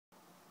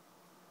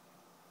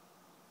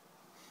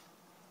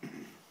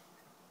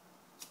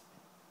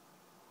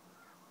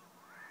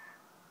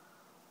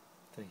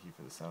Thank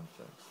you for the sound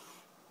effects.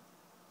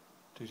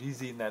 Dude,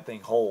 he's eating that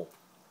thing whole.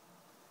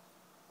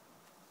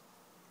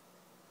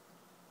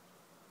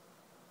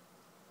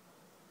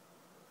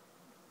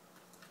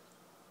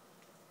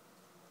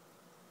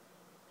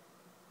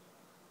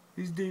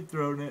 He's deep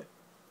throating it.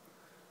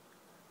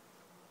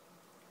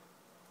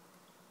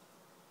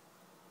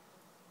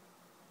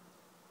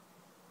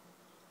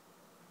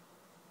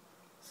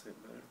 Sit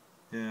better.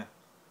 Yeah.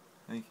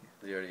 Thank you.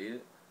 Did he already eat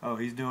it? Oh,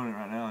 he's doing it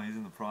right now. He's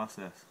in the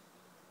process.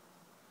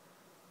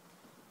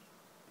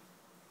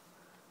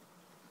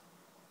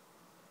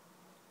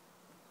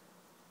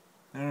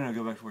 No,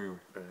 go back to where you were.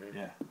 Right.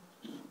 Yeah.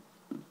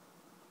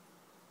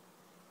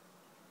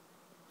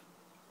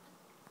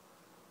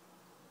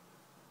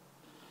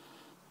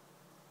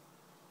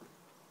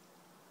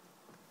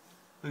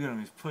 Look at him,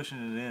 he's pushing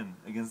it in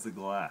against the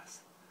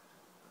glass.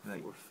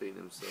 Like, We're feeding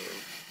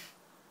himself.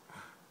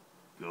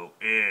 go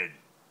in.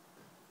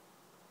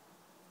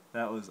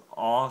 That was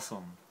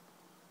awesome.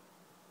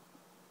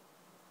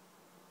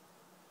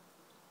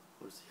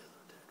 Where's the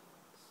other dead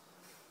ones?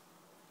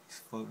 He's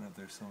floating up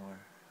there somewhere.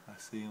 I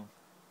see him.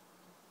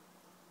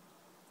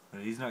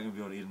 But he's not going to be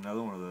able to eat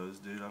another one of those,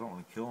 dude. I don't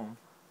want to kill him.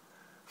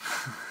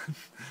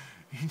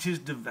 He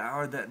just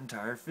devoured that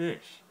entire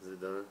fish. Is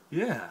it done?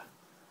 Yeah.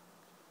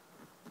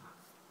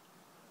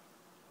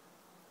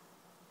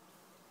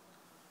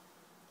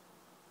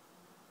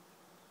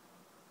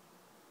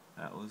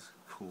 That was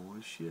cool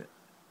as shit.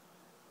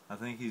 I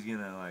think he's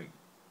gonna like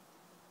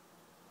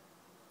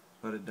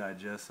let it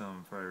digest some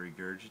and probably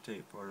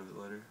regurgitate part of it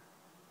later.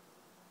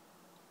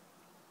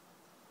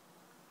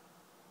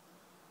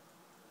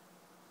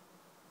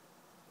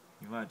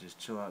 You might just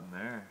chill out in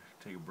there,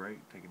 take a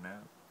break, take a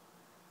nap.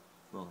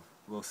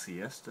 Little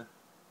siesta.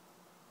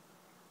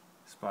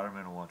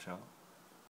 Spider-Man will watch out.